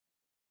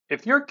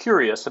If you're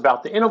curious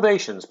about the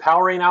innovations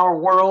powering our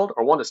world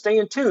or want to stay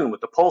in tune with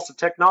the pulse of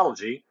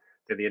technology,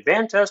 then the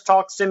Advantest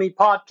Talk Semi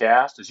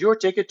podcast is your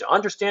ticket to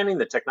understanding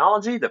the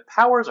technology that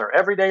powers our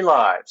everyday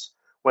lives.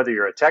 Whether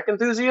you're a tech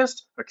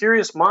enthusiast, a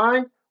curious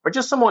mind, or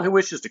just someone who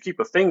wishes to keep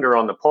a finger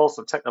on the pulse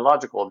of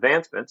technological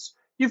advancements,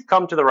 you've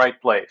come to the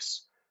right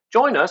place.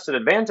 Join us at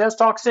Advantest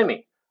Talk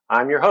Semi.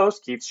 I'm your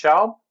host, Keith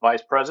Schaub,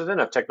 Vice President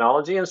of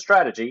Technology and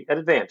Strategy at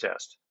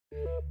Advantest.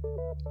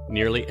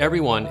 Nearly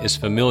everyone is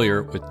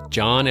familiar with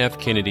John F.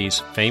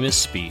 Kennedy's famous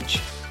speech,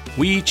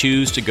 "We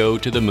choose to go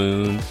to the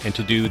moon and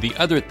to do the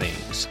other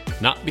things,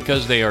 not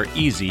because they are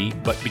easy,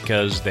 but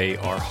because they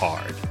are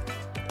hard."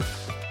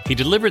 He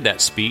delivered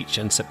that speech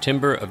in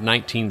September of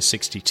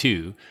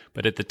 1962,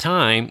 but at the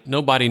time,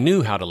 nobody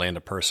knew how to land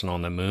a person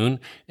on the moon,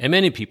 and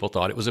many people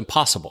thought it was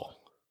impossible.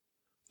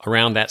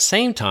 Around that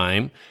same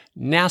time,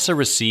 NASA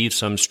received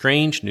some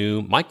strange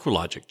new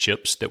micrologic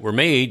chips that were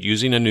made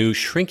using a new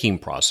shrinking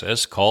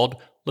process called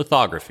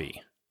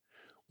lithography,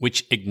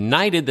 which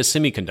ignited the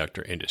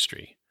semiconductor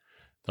industry.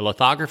 The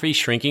lithography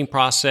shrinking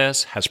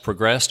process has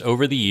progressed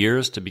over the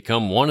years to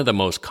become one of the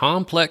most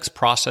complex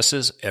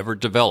processes ever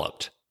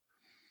developed.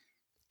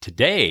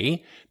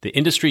 Today, the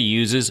industry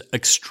uses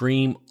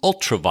extreme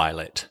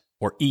ultraviolet,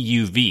 or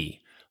EUV,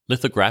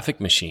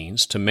 lithographic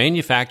machines to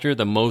manufacture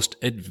the most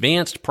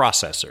advanced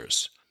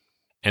processors.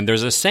 And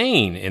there's a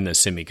saying in the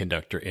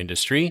semiconductor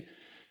industry: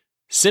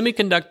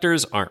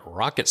 semiconductors aren't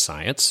rocket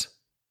science,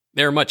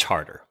 they're much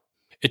harder.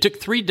 It took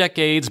 3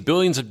 decades,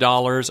 billions of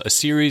dollars, a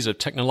series of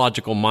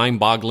technological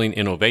mind-boggling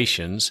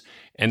innovations,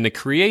 and the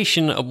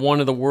creation of one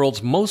of the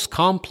world's most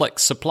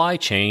complex supply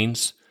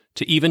chains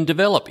to even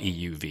develop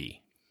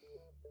EUV.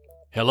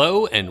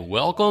 Hello and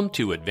welcome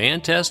to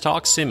Advantest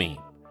Talk Semi.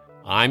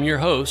 I'm your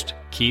host,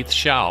 Keith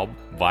Schaub,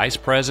 Vice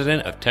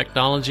President of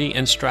Technology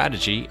and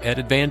Strategy at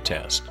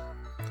Advantest.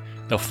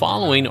 The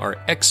following are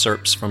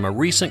excerpts from a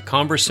recent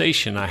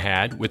conversation I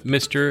had with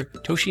Mr.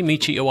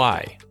 Toshimichi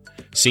Iwai,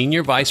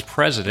 Senior Vice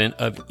President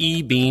of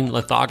E-beam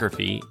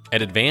lithography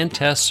at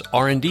Advantest's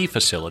R&D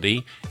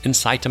facility in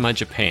Saitama,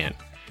 Japan,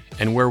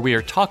 and where we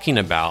are talking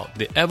about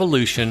the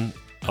evolution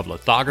of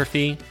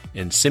lithography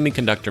in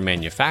semiconductor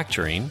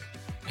manufacturing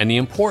and the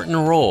important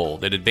role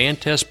that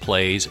Advantest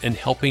plays in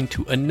helping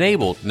to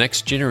enable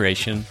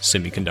next-generation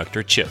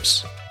semiconductor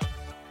chips.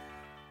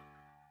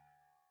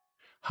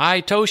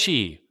 Hi,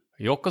 Toshi.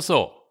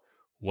 Yokoso.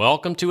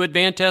 Welcome to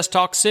Advantest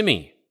Talk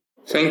Semi.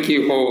 Thank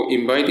you for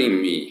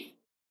inviting me.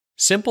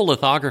 Simple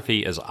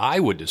lithography, as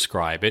I would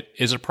describe it,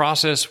 is a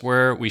process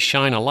where we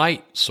shine a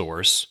light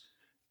source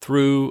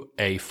through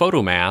a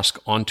photomask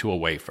onto a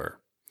wafer.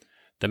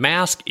 The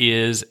mask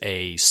is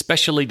a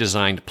specially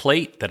designed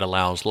plate that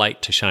allows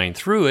light to shine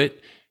through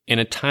it in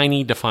a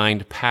tiny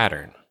defined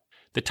pattern.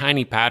 The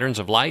tiny patterns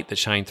of light that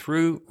shine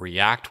through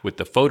react with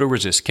the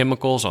photoresist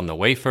chemicals on the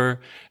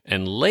wafer,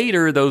 and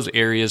later those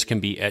areas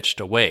can be etched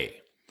away.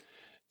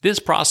 This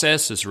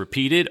process is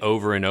repeated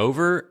over and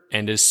over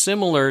and is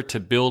similar to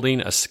building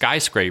a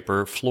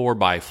skyscraper floor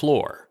by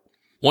floor.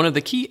 One of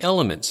the key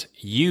elements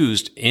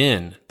used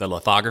in the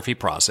lithography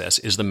process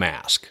is the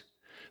mask.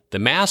 The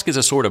mask is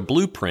a sort of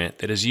blueprint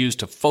that is used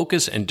to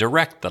focus and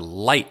direct the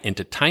light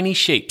into tiny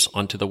shapes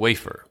onto the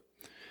wafer.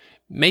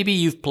 Maybe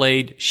you've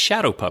played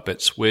shadow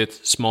puppets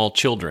with small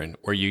children,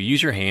 where you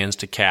use your hands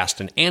to cast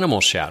an animal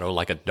shadow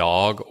like a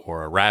dog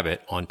or a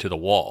rabbit onto the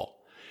wall.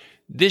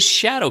 This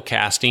shadow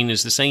casting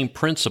is the same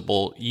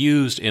principle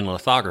used in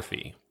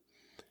lithography.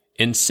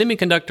 In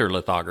semiconductor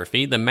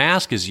lithography, the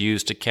mask is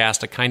used to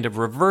cast a kind of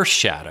reverse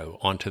shadow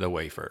onto the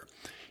wafer.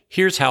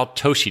 Here's how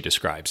Toshi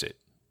describes it.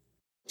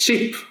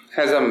 Chip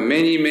has a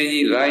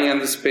many line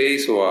and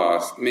space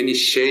or many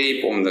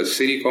shape on the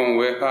silicon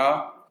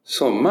wafer.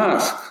 So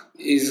mask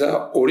is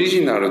the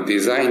original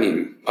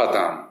designing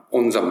pattern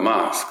on the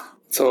mask.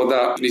 So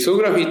the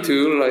lithography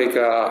tool like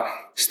a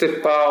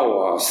stepper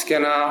or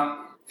scanner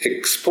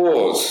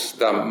expose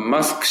the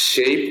mask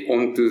shape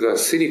onto the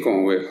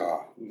silicon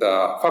wafer.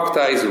 The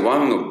factor is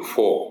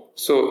 1/4.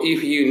 So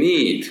if you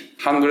need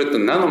 100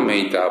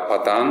 nanometer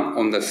pattern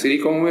on the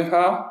silicon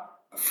wafer,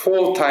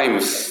 4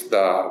 times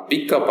the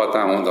bigger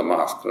pattern on the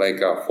mask,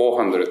 like a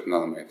 400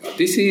 nanometer.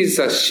 This is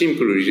a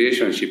simple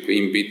relationship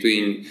in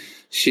between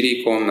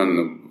silicon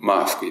and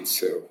mask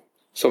itself.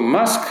 So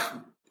mask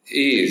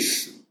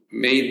is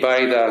made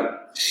by the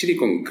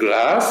silicon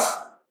glass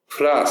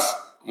plus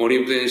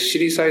molybdenum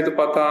silicide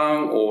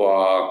pattern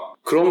or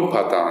chrome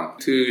pattern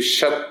to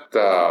shut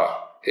the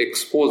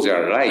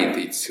exposure light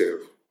itself.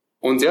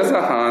 On the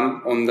other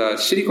hand, on the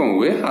silicon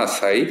wafer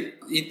side,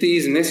 it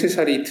is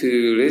necessary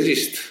to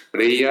resist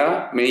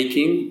layer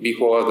making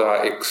before the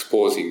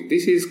exposing.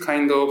 This is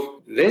kind of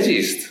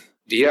resist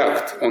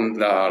react on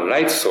the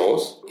light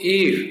source.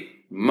 If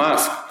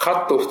mask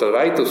cut off the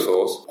light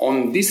source,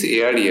 on this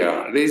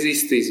area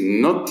resist is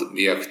not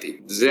reactive,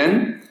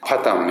 then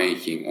pattern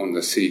making on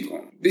the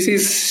silicon. This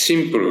is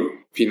simple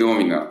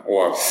phenomena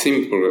or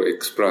simple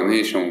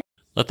explanation.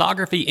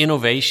 Lithography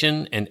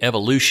innovation and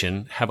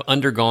evolution have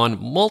undergone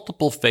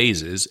multiple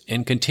phases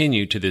and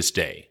continue to this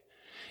day.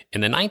 In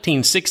the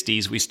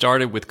 1960s, we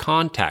started with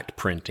contact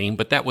printing,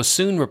 but that was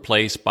soon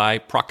replaced by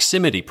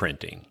proximity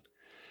printing.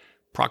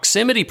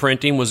 Proximity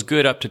printing was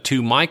good up to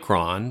 2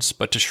 microns,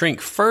 but to shrink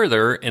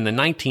further in the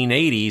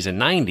 1980s and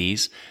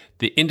 90s,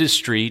 the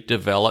industry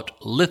developed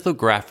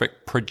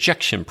lithographic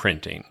projection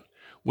printing,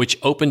 which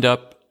opened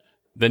up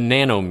the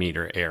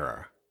nanometer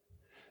era.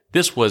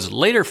 This was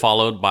later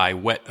followed by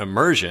wet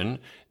immersion,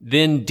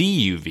 then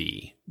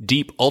DUV,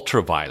 deep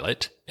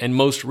ultraviolet, and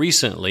most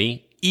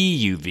recently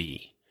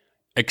EUV,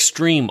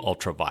 extreme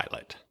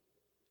ultraviolet.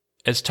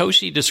 As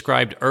Toshi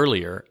described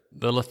earlier,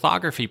 the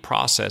lithography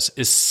process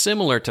is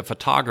similar to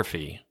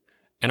photography,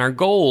 and our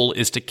goal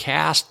is to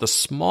cast the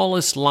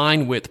smallest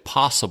line width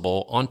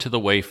possible onto the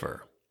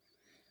wafer.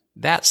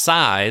 That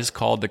size,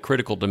 called the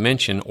critical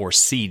dimension, or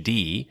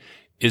CD,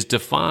 is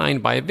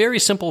defined by a very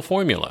simple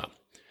formula.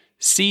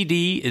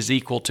 CD is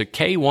equal to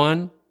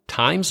K1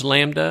 times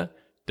lambda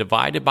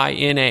divided by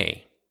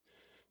NA.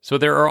 So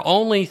there are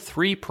only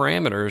 3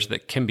 parameters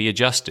that can be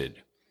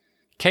adjusted.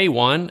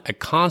 K1, a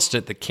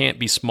constant that can't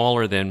be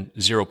smaller than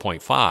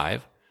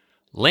 0.5,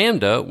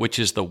 lambda, which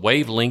is the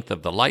wavelength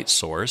of the light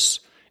source,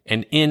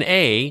 and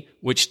NA,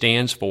 which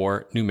stands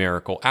for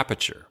numerical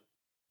aperture.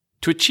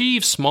 To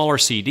achieve smaller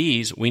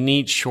CDs, we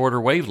need shorter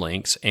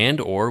wavelengths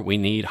and/or we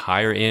need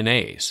higher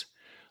NAs.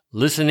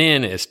 Listen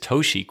in as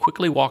Toshi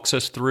quickly walks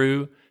us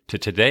through to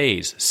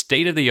today's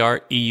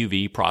state-of-the-art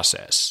EUV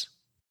process.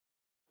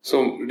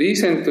 So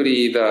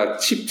recently the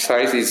chip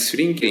size is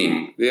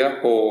shrinking,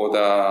 therefore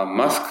the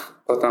mask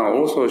pattern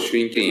also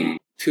shrinking.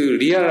 To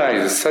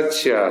realize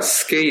such a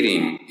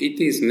scaling, it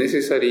is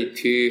necessary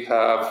to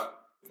have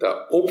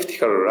the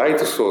optical light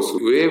source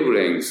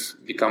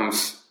wavelength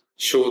becomes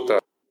shorter.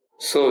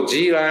 So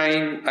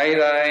G-line,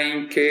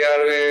 I-line,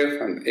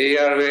 KRF, and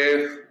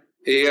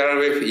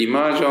ARF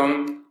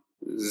immersion,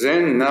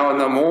 then now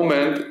the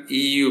moment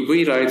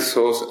EUV light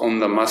source on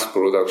the mass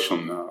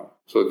production now.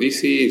 So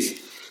this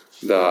is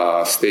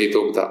the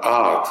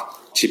state-of-the-art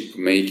chip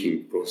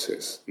making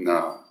process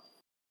now.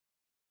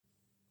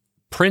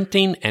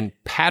 Printing and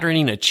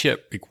patterning a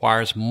chip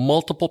requires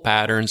multiple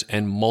patterns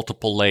and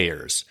multiple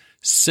layers,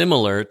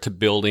 similar to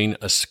building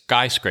a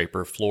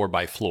skyscraper floor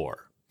by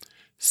floor.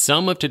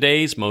 Some of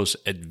today's most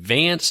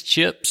advanced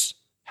chips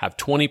have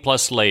 20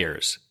 plus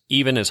layers,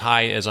 even as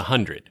high as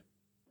 100.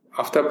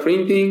 After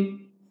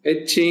printing,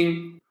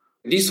 etching,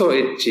 litho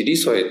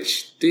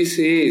etch, this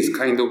is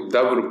kind of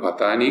double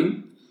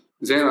patterning.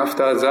 Then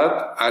after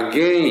that,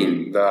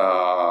 again,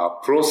 the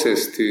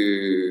process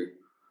to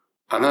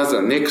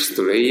another next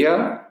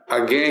layer,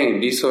 again,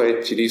 litho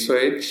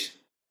etch.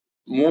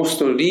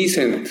 Most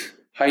recent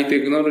high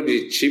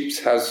technology chips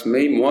has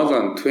made more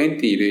than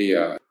 20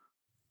 layers.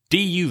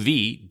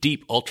 DUV,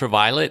 deep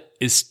ultraviolet,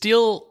 is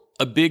still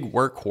a big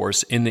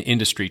workhorse in the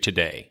industry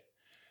today.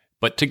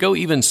 But to go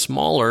even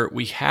smaller,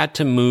 we had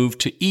to move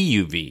to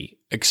EUV,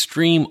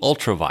 extreme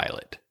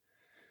ultraviolet.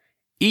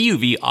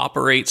 EUV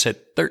operates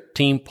at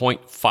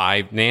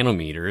 13.5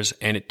 nanometers,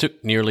 and it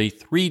took nearly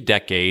 3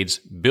 decades,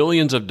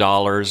 billions of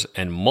dollars,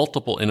 and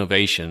multiple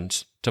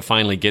innovations to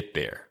finally get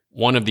there.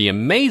 One of the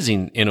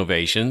amazing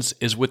innovations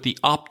is with the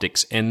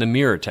optics and the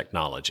mirror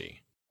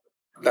technology.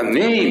 The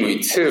name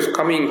itself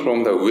coming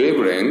from the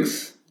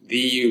wavelength,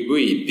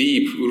 DUV,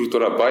 deep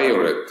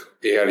ultraviolet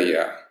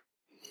area.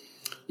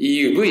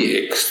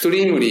 EUV,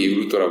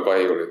 extremely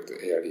ultraviolet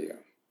area.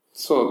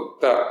 So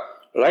the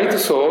light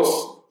source,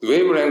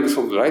 wavelength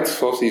of the light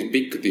source is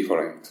big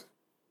different.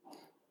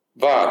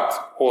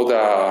 But for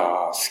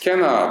the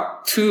scanner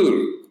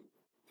tool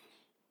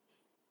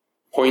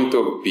point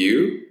of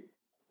view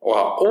or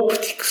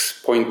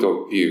optics point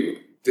of view,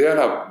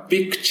 there are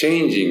big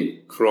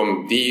changing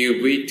from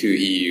DUV to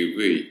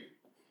EUV.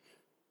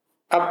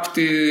 Up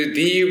to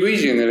DUV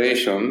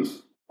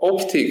generations,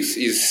 optics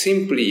is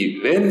simply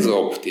lens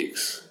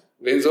optics.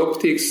 Lens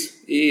optics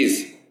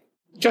is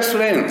just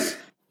lens.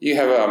 You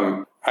have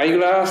an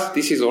eyeglass,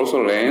 this is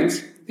also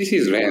lens, this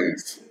is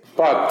lens.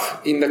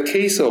 But in the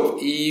case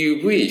of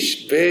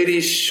EUV, very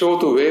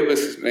short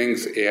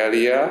wavelength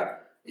area,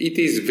 it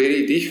is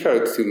very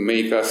difficult to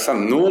make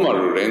some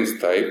normal lens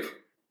type.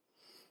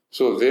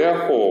 So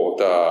therefore,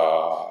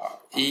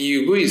 the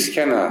EUV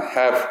scanner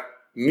have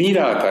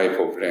mirror type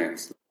of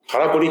lens,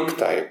 parabolic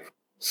type.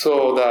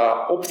 So the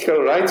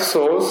optical light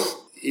source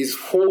is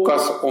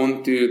focused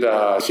onto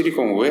the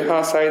silicon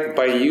wafer side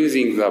by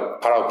using the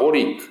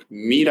parabolic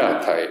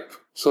mirror type.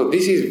 So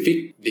this is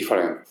big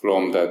different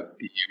from the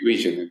EUV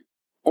generation.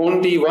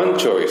 Only one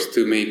choice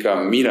to make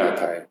a mirror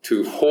type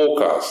to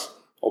focus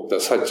of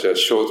such a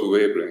short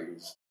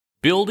wavelength.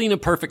 Building a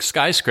perfect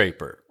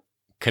skyscraper,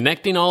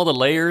 connecting all the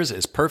layers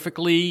as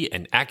perfectly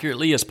and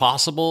accurately as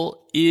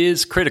possible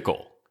is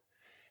critical.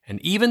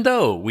 And even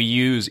though we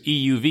use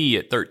EUV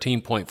at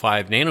 13.5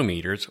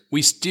 nanometers,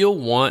 we still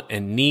want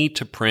and need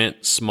to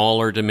print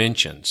smaller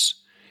dimensions.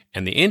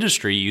 And the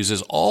industry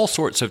uses all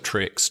sorts of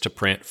tricks to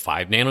print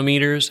 5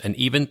 nanometers and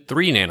even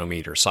 3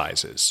 nanometer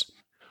sizes.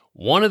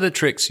 One of the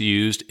tricks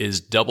used is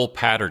double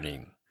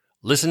patterning.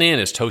 Listen in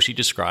as Toshi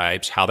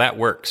describes how that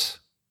works.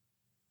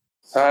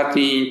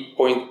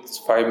 13.5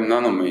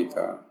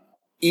 nanometer.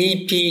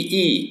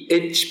 EPE,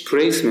 edge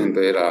placement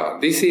error.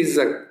 This is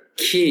a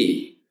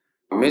key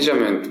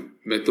measurement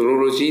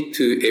methodology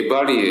to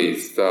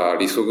evaluate the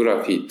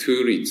lithography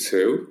tool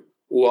itself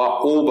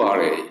or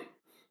overlay.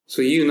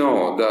 So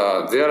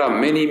there are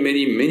many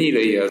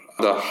layers,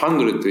 the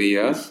 100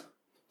 layers.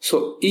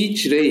 So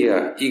each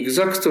layer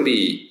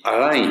exactly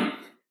aligned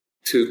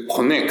to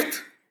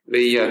connect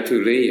layer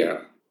to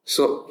layer.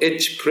 So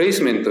edge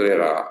placement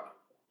error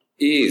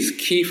is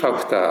key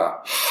factor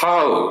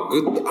how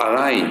good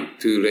align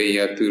to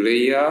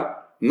layer,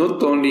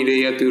 not only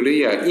layer to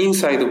layer,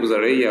 inside of the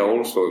layer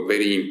also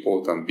very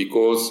important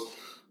because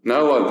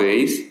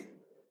nowadays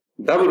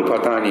double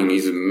patterning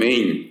is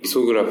main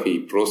lithography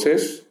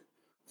process.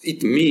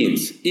 It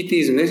means it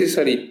is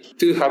necessary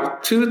to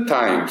have 2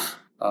 times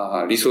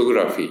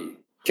lithography.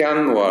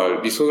 Can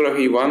or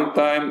lithography 1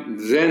 time,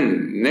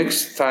 then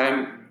next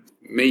time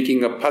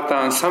making a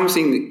pattern,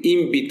 something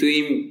in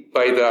between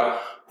by the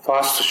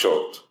first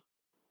shot.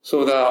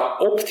 So the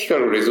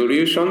optical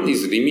resolution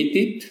is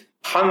limited,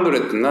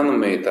 100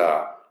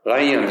 nanometer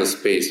line and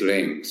space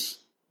length.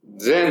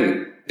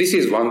 Then this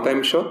is 1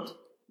 time shot.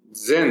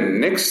 Then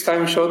next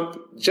time shot,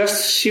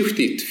 just shift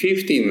it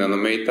 15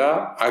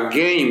 nanometer,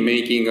 again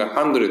making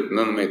 100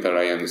 nanometer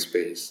line and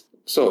space.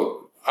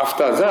 So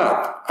after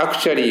that,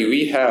 actually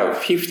we have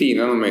 50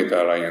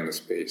 nanometer line and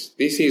space.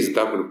 This is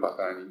double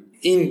patterning.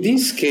 In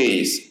this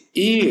case,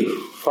 if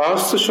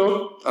first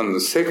shot and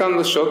the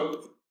second shot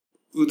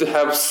would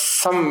have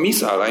some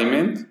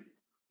misalignment,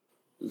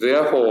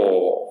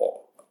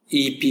 therefore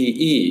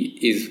EPE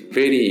is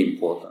very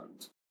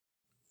important.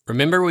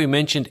 Remember we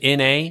mentioned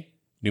NA,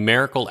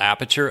 numerical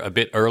aperture, a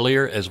bit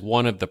earlier as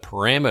one of the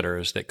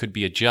parameters that could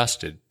be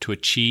adjusted to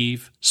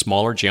achieve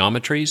smaller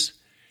geometries?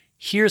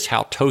 Here's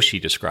how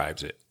Toshi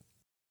describes it.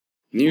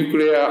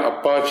 Nuclear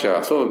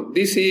aperture. So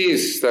this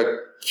is the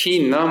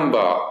key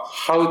number,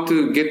 how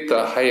to get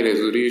the high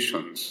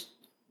resolutions.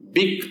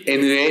 Big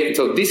NA,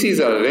 so this is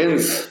a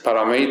lens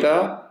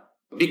parameter.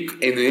 Big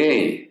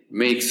NA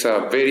makes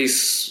a very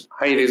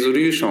high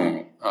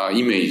resolution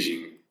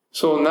imaging.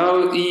 So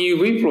now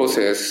EUV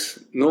process,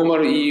 normal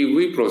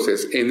EUV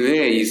process,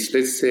 NA is,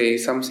 let's say,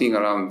 something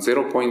around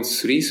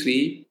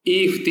 0.33.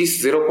 If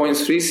this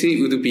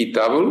 0.33 would be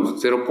double,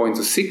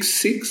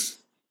 0.66,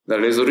 the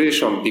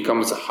resolution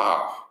becomes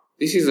half.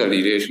 This is a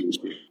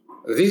relationship.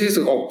 This is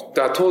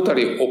the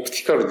totally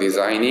optical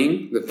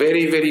designing, the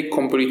very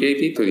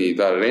complicated,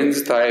 the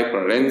lens type,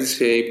 lens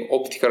shape,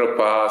 optical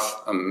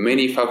path, and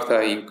many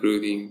factors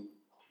including.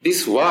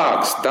 This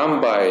works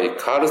done by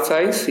Carl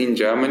Zeiss in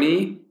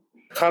Germany.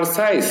 Carl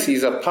Zeiss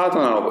is a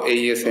partner of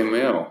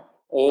ASML.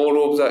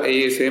 All of the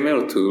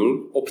ASML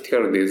tool,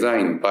 optical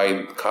design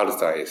by Carl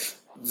Zeiss.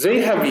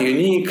 They have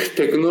unique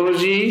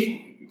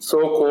technology,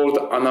 so-called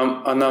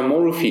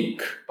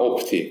anamorphic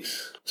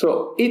optics.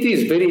 So it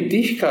is very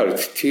difficult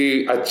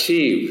to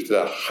achieve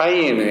the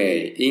high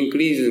NA,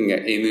 increasing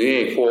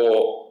NA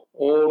for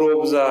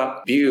all of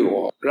the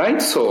view.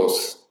 Light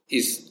source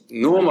is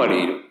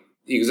normally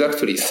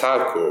exactly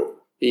circle.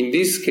 In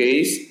this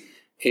case,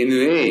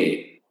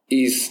 NA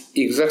is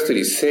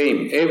exactly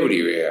same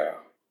everywhere.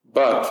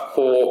 But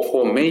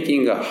for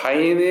making a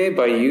high NA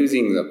by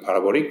using the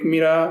parabolic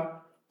mirror,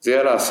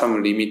 there are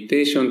some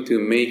limitations to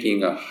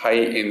making a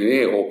high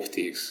NA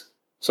optics.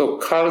 So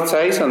Carl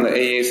Zeiss and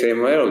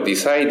ASML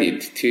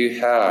decided to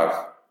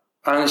have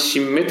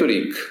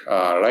unsymmetric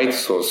light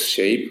source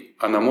shape,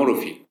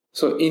 anamorphic.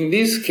 So in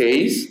this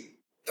case,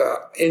 the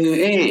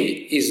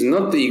NA is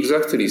not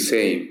exactly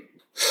same.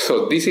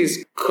 So this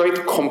is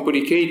quite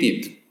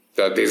complicated,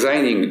 the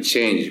designing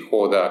change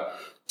for the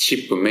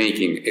chip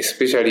making,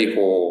 especially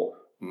for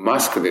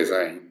mask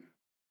design.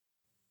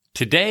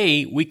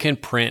 Today, we can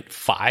print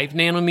 5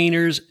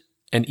 nanometers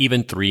and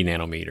even 3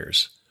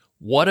 nanometers.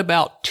 What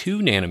about 2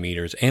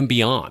 nanometers and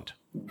beyond?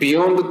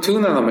 Beyond 2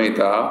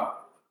 nanometer,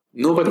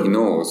 nobody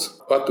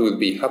knows what will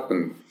be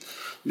happen.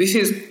 This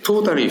is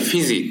totally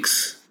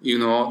physics,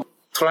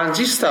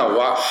 Transistor,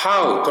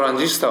 how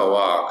transistor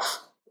works.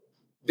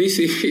 This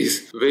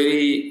is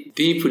very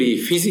deeply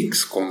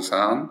physics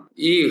concern.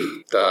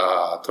 If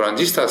the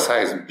transistor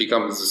size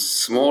becomes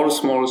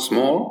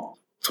small,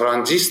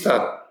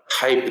 transistor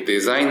type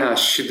designer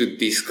should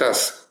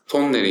discuss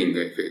tunneling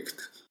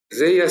effect.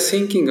 They are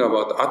thinking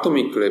about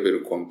atomic level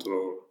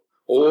control,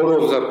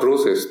 all of the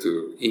process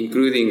too,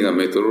 including the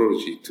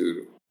methodology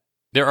too.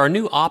 There are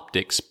new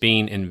optics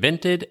being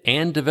invented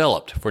and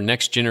developed for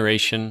next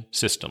generation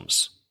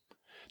systems.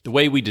 The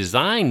way we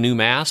design new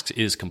masks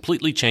is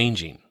completely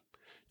changing.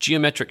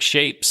 Geometric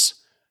shapes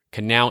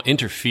can now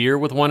interfere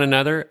with one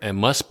another and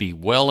must be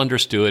well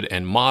understood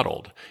and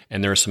modeled.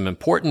 And there are some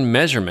important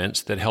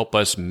measurements that help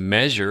us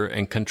measure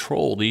and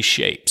control these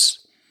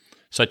shapes,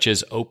 such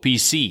as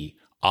OPC,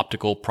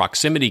 optical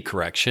proximity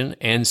correction,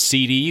 and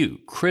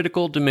CDU,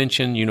 critical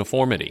dimension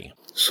uniformity.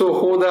 So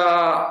for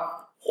the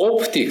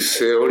optics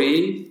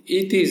theory,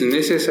 it is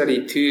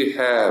necessary to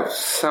have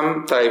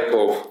some type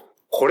of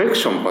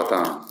correction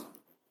pattern.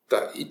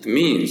 It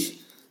means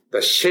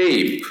the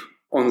shape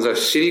on the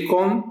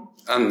silicon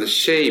and the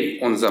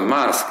shape on the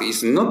mask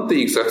is not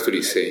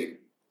exactly same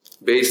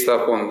based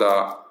upon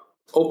the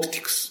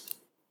optics.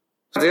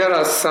 There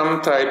are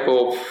some type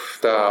of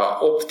the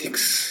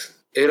optics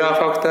error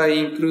factor,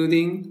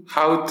 including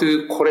how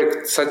to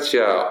correct such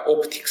a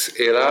optics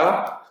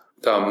error.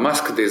 The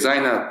mask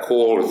designer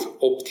called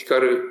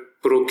optical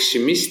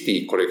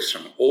proximity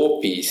correction,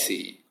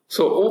 OPC.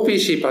 So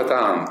OPC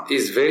pattern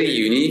is very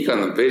unique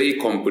and very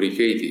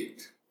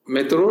complicated.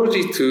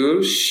 Metrology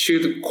tool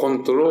should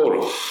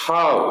control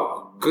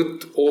how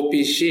good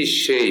OPC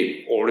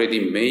shape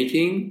already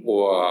making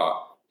or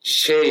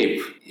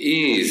shape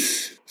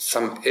is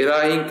some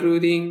error,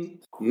 including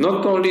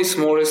not only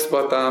smallest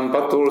pattern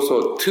but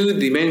also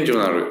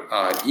two-dimensional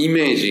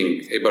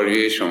imaging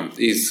evaluation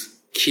is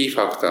key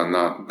factor,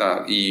 not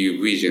the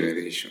EUV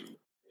generation.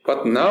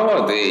 But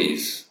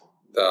nowadays,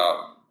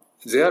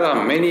 there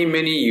are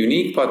many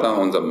unique patterns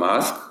on the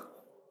mask.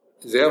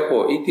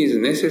 Therefore, it is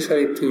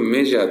necessary to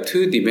measure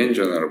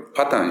two-dimensional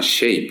pattern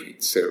shape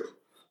itself,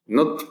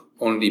 not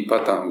only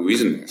pattern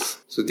widthness.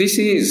 So this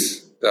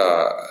is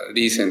the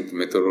recent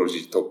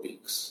methodology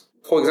topics.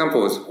 For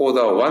example, for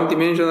the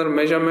one-dimensional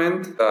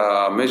measurement,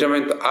 the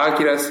measurement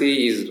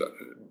accuracy is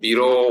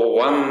below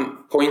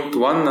 1.1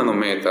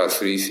 nanometer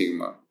 3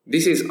 sigma.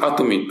 This is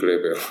atomic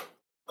level.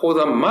 For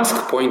the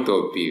mask point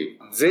of view,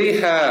 they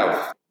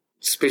have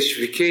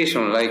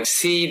specification like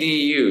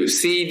CDU,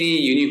 CD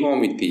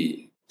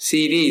uniformity.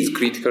 CD is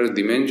critical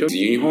dimension,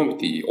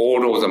 uniformity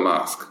all over the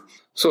mask.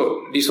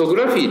 So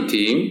lithography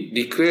team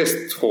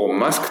request for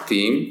mask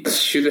team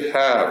should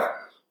have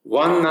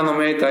 1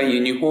 nanometer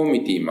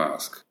uniformity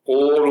mask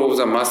all over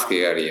the mask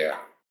area.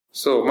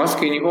 So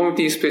mask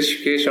uniformity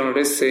specification,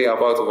 let's say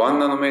about 1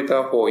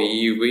 nanometer for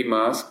EUV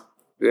mask.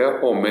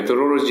 Therefore,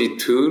 methodology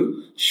tool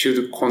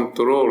should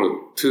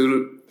control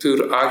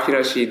tool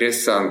accuracy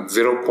less than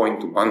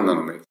 0.1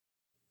 nanometer.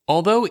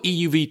 Although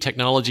EUV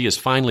technology is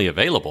finally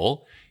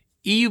available,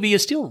 EUV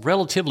is still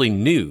relatively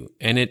new,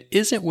 and it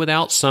isn't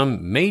without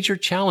some major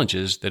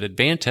challenges that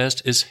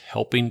Advantest is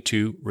helping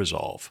to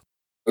resolve.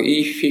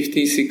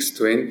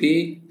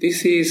 E5620,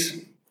 this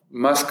is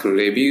mask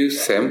review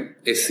SEM,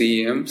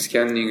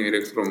 scanning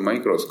electron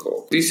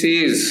microscope. This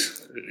is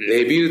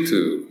review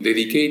tool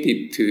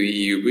dedicated to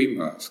EUV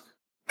mask.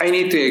 I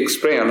need to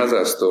explain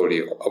another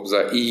story of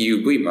the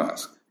EUV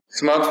mask.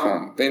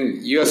 Smartphone. Then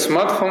your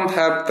smartphone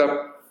have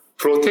the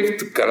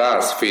protect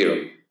glass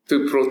film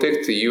to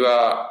protect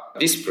your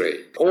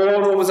display.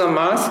 All of the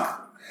mask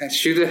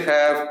should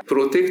have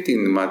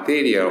protecting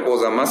material for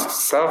the mask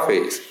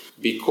surface,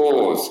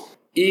 because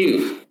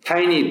if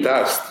tiny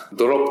dust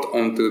dropped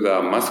onto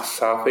the mask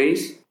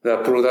surface, the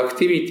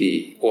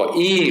productivity or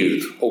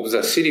yield of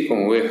the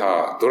silicon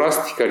wafer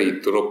drastically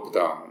dropped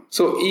down.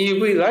 So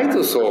EUV light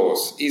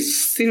source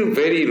is still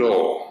very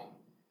low.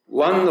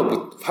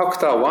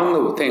 Factor 1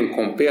 of 10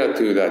 compared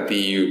to the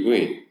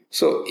DUV.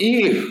 So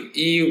if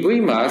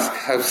EUV mask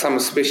has some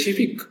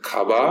specific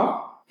cover,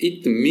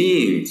 it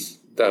means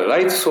the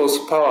light source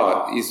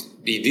power is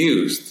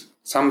reduced,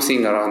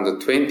 something around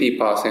 20%,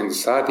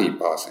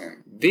 30%.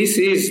 This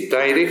is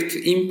direct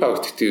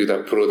impact to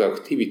the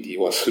productivity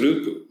or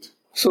throughput.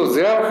 So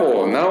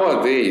therefore,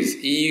 nowadays,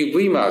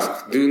 EUV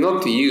masks do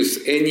not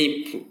use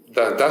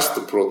the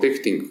dust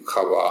protecting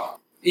cover.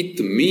 It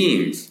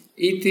means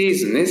it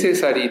is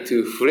necessary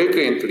to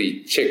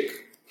frequently check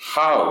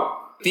how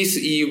this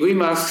EUV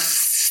mask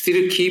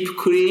still keep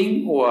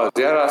clean or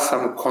there are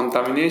some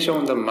contamination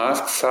on the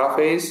mask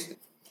surface.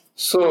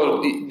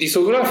 So the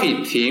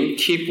lithography team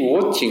keep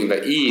watching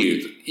the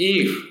yield.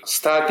 If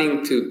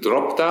starting to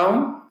drop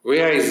down,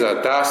 where is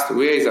the dust,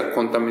 where is the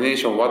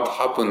contamination, what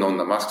happened on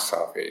the mask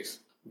surface?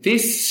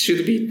 This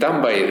should be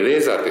done by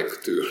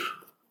LaserTech tool.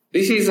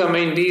 This is the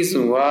main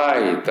reason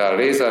why the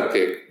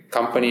LaserTech,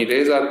 company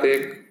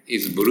LaserTech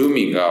is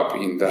blooming up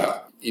in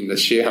the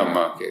share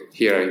market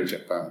here in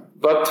Japan.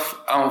 But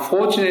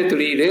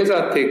unfortunately,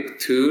 LaserTech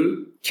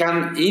tool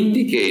can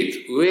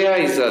indicate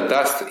where is the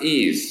dust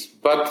is,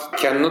 but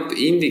cannot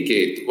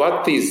indicate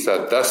what is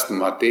the dust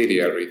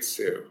material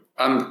itself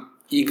and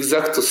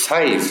exact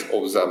size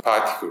of the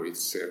particle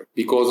itself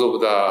because of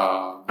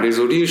the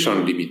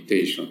resolution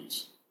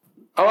limitations.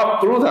 Our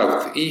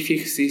product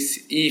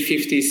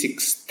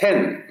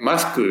E5610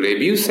 mask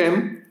review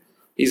SEM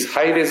is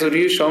high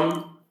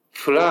resolution,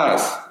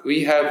 plus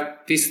we have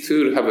this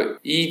tool have an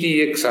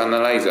EDX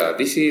analyzer.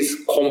 This is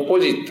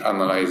composite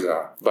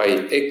analyzer by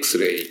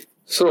X-ray.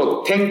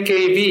 So 10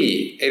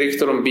 kV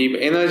electron beam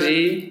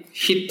energy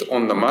hit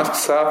on the mask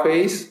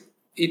surface,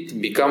 it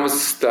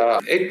becomes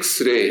the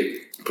X-ray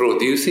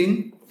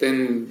producing.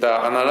 Then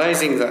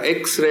analyzing the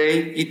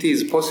X-ray, it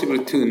is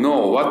possible to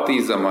know what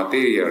is the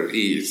material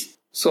is.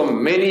 So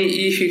many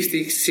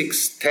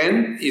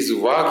E5610 is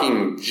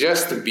working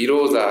just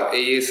below the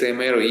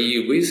ASML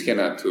EUV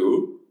scanner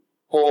tool.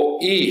 For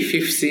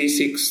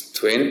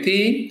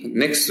E5620,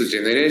 next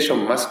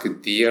generation mask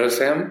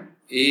DRSM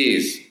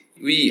is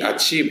we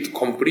achieved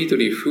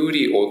completely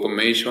fully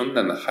automation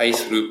and high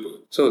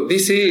throughput. So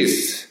this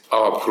is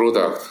our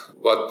product,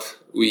 what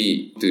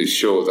we do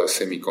show the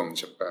SEMICON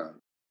Japan.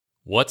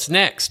 What's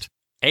next?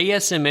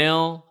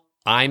 ASML,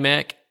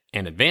 IMEC,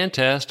 and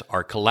Advantest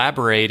are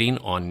collaborating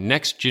on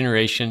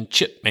next-generation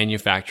chip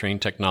manufacturing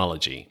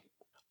technology.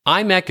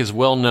 IMEC is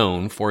well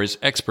known for its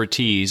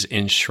expertise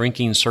in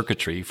shrinking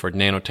circuitry for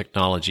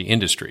nanotechnology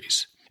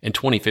industries. In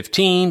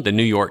 2015, the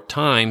New York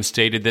Times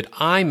stated that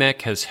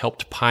IMEC has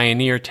helped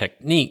pioneer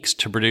techniques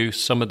to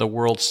produce some of the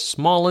world's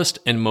smallest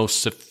and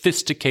most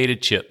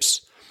sophisticated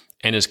chips,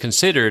 and is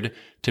considered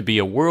to be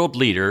a world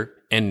leader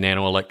in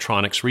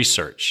nanoelectronics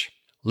research.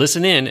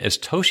 Listen in as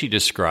Toshi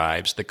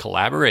describes the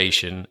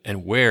collaboration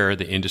and where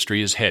the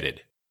industry is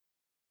headed.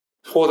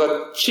 For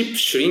the chip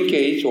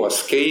shrinkage or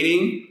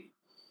scaling,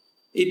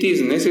 it is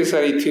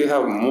necessary to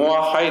have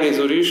more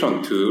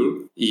high-resolution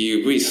tool,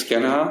 EUV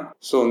scanner.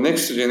 So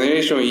next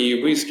generation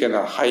EUV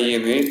scanner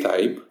high-NA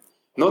type.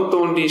 Not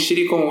only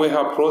silicon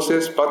wafer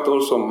process, but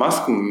also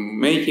mask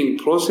making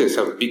process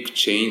have big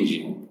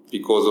change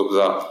because of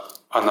the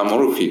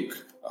anamorphic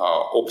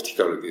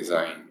optical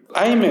design.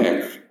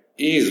 IMEC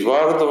is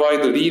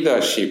worldwide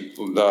leadership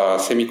of the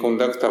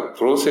semiconductor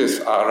process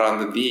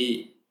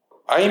R&D.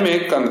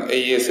 IMEC and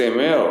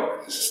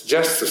ASML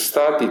just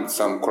started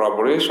some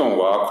collaboration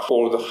work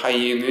for the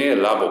high-NA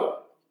labo.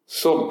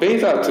 So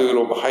beta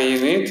tool of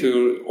high-NA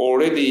tool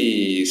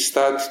already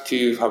start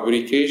to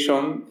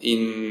fabrication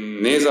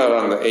in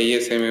Netherlands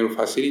ASML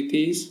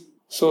facilities.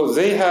 So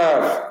they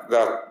have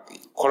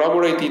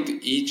collaborated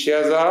each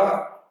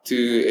other to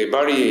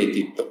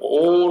evaluate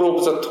all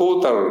of the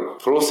total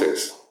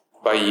process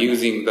by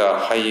using the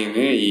high-NA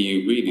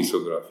EUV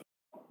lithography.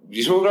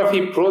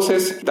 Lithography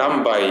process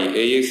done by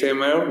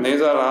ASML,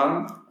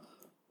 Netherlands,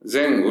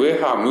 then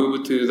wafer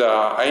moved to the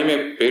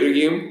IMEC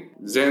Belgium,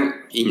 then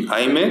in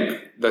IMEC,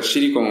 the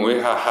silicon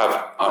wafer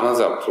have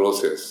another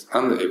process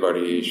and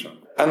evaluation.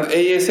 And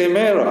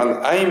ASML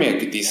and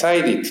IMEC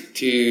decided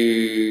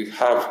to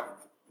have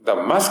the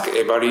mask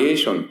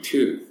evaluation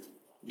too,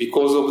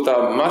 because of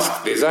the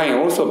mask design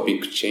also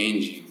big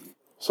changing.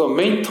 So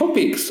main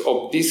topics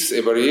of this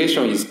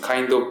evaluation is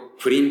kind of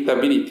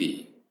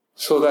printability.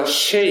 So the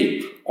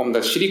shape on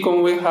the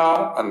silicon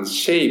wafer and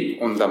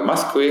shape on the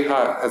mask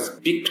wafer has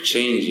big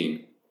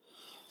changing.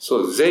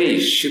 So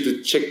they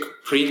should check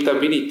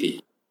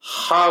printability.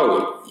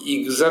 How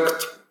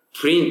exact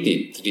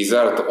printed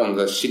result on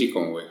the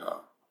silicon wafer.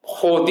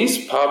 For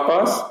this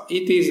purpose,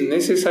 it is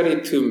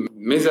necessary to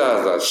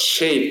measure the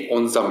shape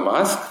on the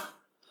mask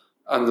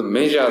and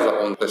measure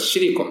on the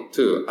silicon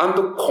too,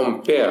 and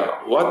compare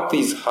what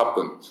is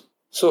happened.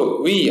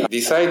 So we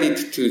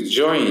decided to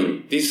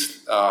join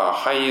this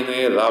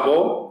high-NA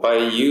labo by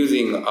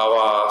using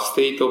our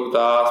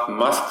state-of-the-art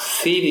mask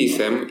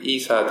CDSEM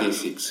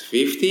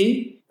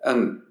E3650,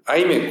 and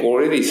IMEC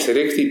already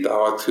selected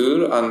our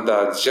tool and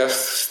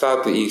just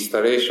start the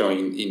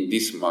installation in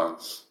this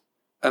month.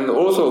 And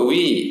also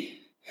we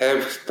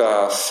have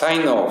the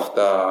sign off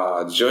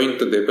the joint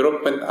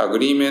development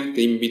agreement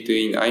in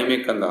between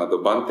IMEC and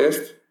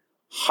Advantest,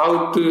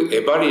 how to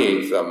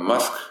evaluate the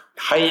mask,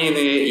 high-NA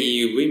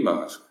EUV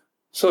mask.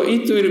 So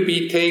it will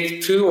be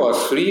take 2 or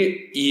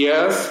 3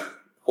 years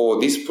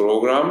for this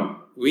program.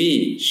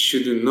 We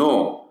should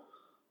know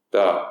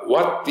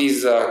what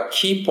is the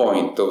key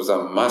point of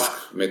the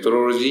mask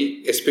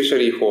methodology,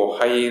 especially for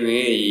high-NA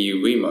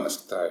EUV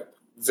mask type.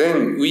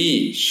 Then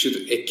we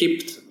should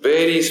equip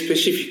very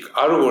specific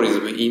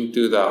algorithm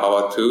into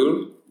our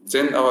tool.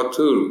 Then our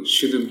tool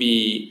should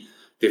be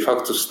de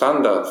facto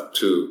standard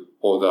tool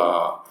for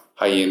the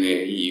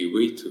high-NA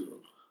EUV tool.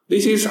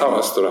 This is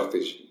our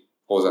strategy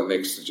for the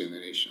next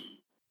generation.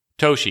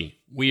 Toshi,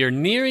 we are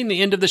nearing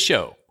the end of the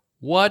show.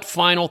 What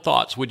final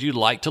thoughts would you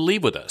like to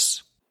leave with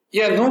us?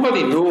 Yeah,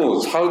 nobody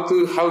knows how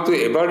to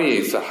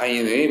evaluate the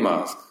high-NA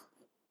mask.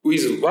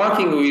 With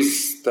working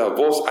with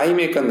both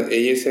IMEC and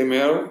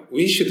ASML,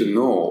 we should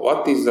know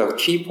what is the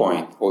key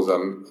point for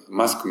the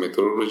mask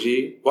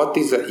methodology, what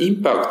is the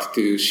impact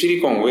to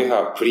silicon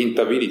wafer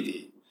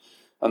printability,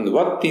 and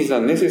what is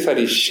the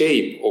necessary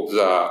shape of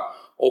the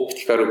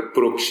optical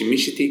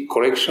proximity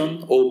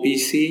correction,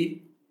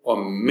 OPC,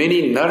 or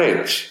many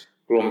knowledge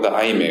from the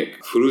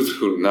IMEC,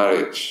 fruitful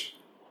knowledge.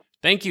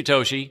 Thank you,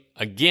 Toshi.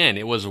 Again,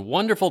 it was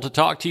wonderful to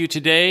talk to you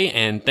today,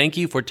 and thank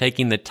you for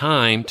taking the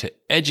time to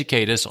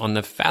educate us on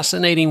the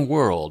fascinating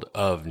world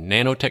of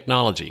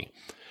nanotechnology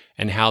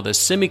and how the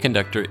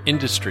semiconductor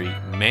industry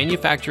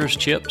manufactures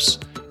chips,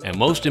 and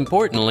most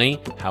importantly,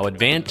 how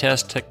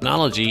Advantest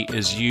technology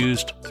is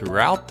used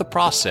throughout the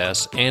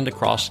process and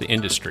across the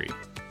industry.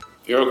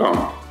 You're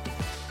welcome.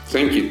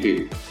 Thank you,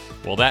 too.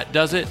 Well, that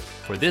does it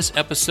for this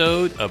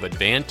episode of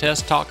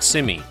Advantest Talk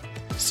Semi.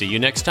 See you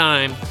next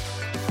time.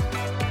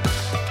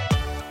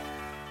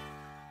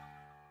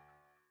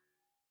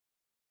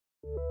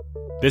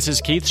 This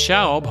is Keith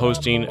Schaub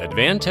hosting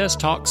Advantest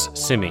Talks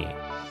Semi,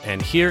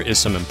 and here is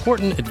some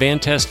important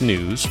Advantest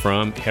news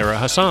from Hera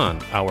Hassan,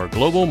 our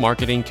Global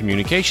Marketing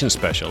Communications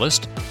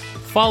Specialist,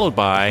 followed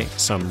by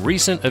some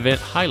recent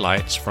event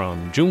highlights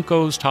from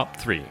Junko's Top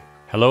 3.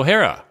 Hello,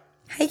 Hera.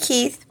 Hi,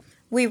 Keith.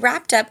 We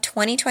wrapped up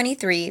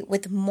 2023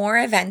 with more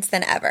events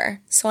than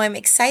ever, so I'm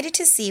excited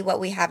to see what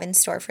we have in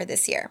store for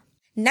this year.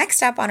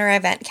 Next up on our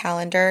event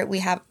calendar, we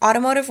have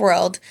Automotive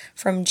World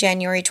from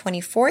January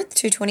 24th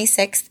to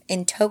 26th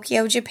in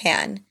Tokyo,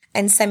 Japan,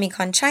 and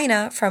Semicon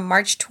China from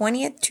March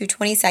 20th to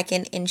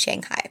 22nd in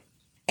Shanghai.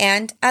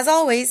 And as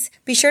always,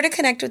 be sure to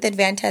connect with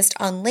Advantest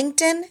on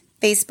LinkedIn,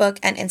 Facebook,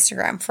 and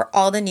Instagram for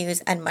all the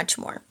news and much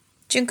more.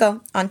 Junko,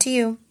 on to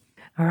you.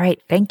 All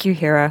right. Thank you,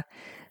 Hira.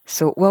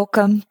 So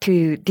welcome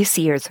to this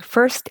year's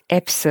first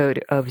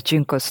episode of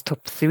Junko's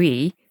Top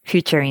 3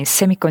 featuring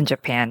Semicon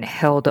Japan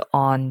held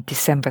on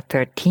December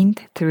 13th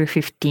through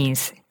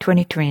 15th,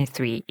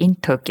 2023 in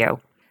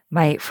Tokyo.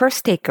 My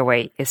first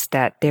takeaway is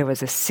that there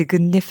was a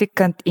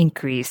significant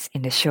increase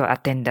in the show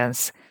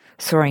attendance,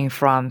 soaring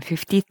from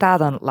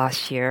 50,000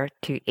 last year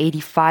to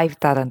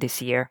 85,000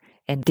 this year.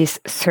 And this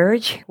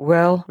surge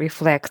well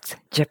reflects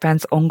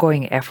Japan's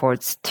ongoing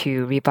efforts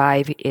to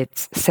revive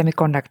its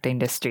semiconductor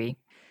industry.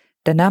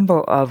 The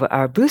number of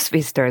our booth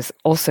visitors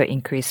also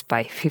increased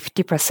by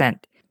 50%.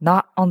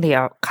 Not only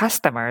our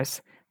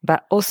customers,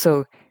 but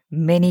also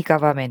many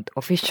government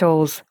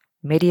officials,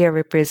 media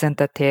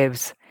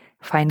representatives,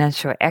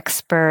 financial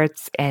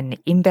experts, and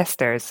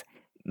investors,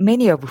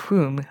 many of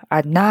whom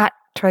are not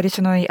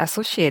traditionally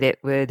associated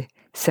with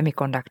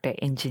semiconductor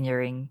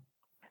engineering.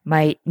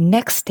 My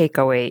next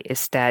takeaway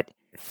is that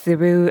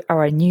through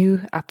our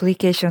new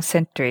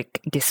application-centric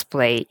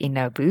display in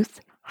our booth,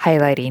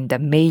 highlighting the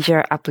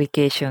major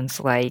applications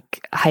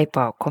like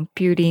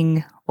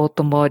hypercomputing,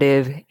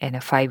 automotive, and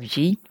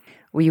 5G,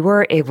 we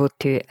were able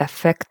to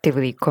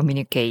effectively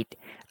communicate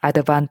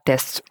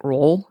Advantest's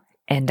role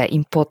and the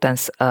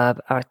importance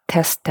of our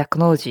test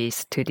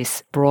technologies to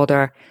this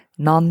broader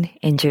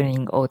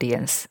non-engineering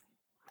audience.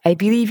 I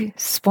believe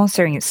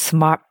sponsoring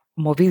Smart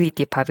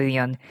Mobility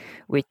Pavilion,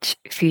 which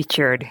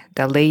featured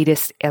the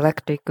latest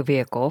electric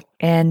vehicle,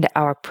 and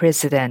our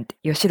president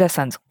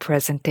Yoshida-san's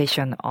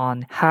presentation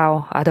on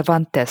how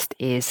Advantest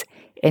is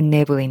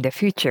enabling the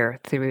future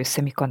through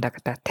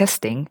semiconductor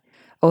testing,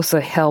 also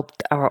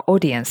helped our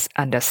audience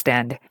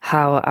understand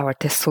how our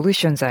test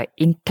solutions are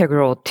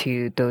integral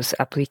to those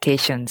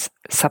applications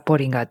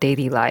supporting our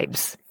daily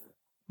lives.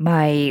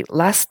 My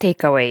last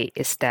takeaway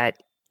is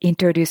that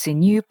introducing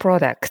new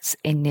products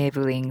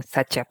enabling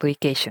such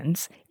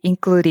applications,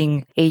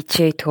 including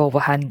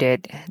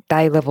HA1200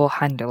 die-level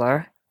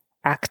handler,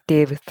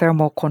 active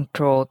thermal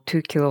control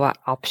 2 kW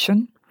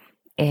option,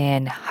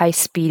 and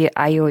high-speed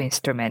I/O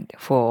instrument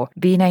for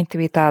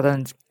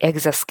B93000's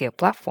Exascale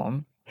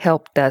platform,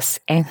 helped us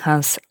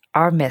enhance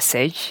our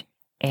message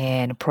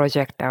and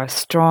project our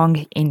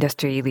strong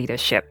industry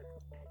leadership.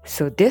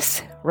 So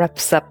this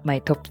wraps up my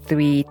top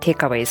 3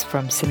 takeaways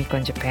from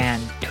Semicon Japan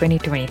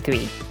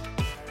 2023.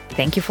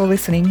 Thank you for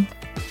listening.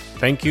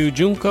 Thank you,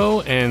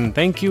 Junko, and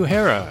thank you,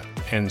 Hera.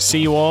 And see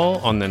you all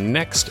on the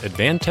next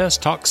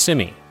Advantest Talk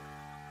Semi.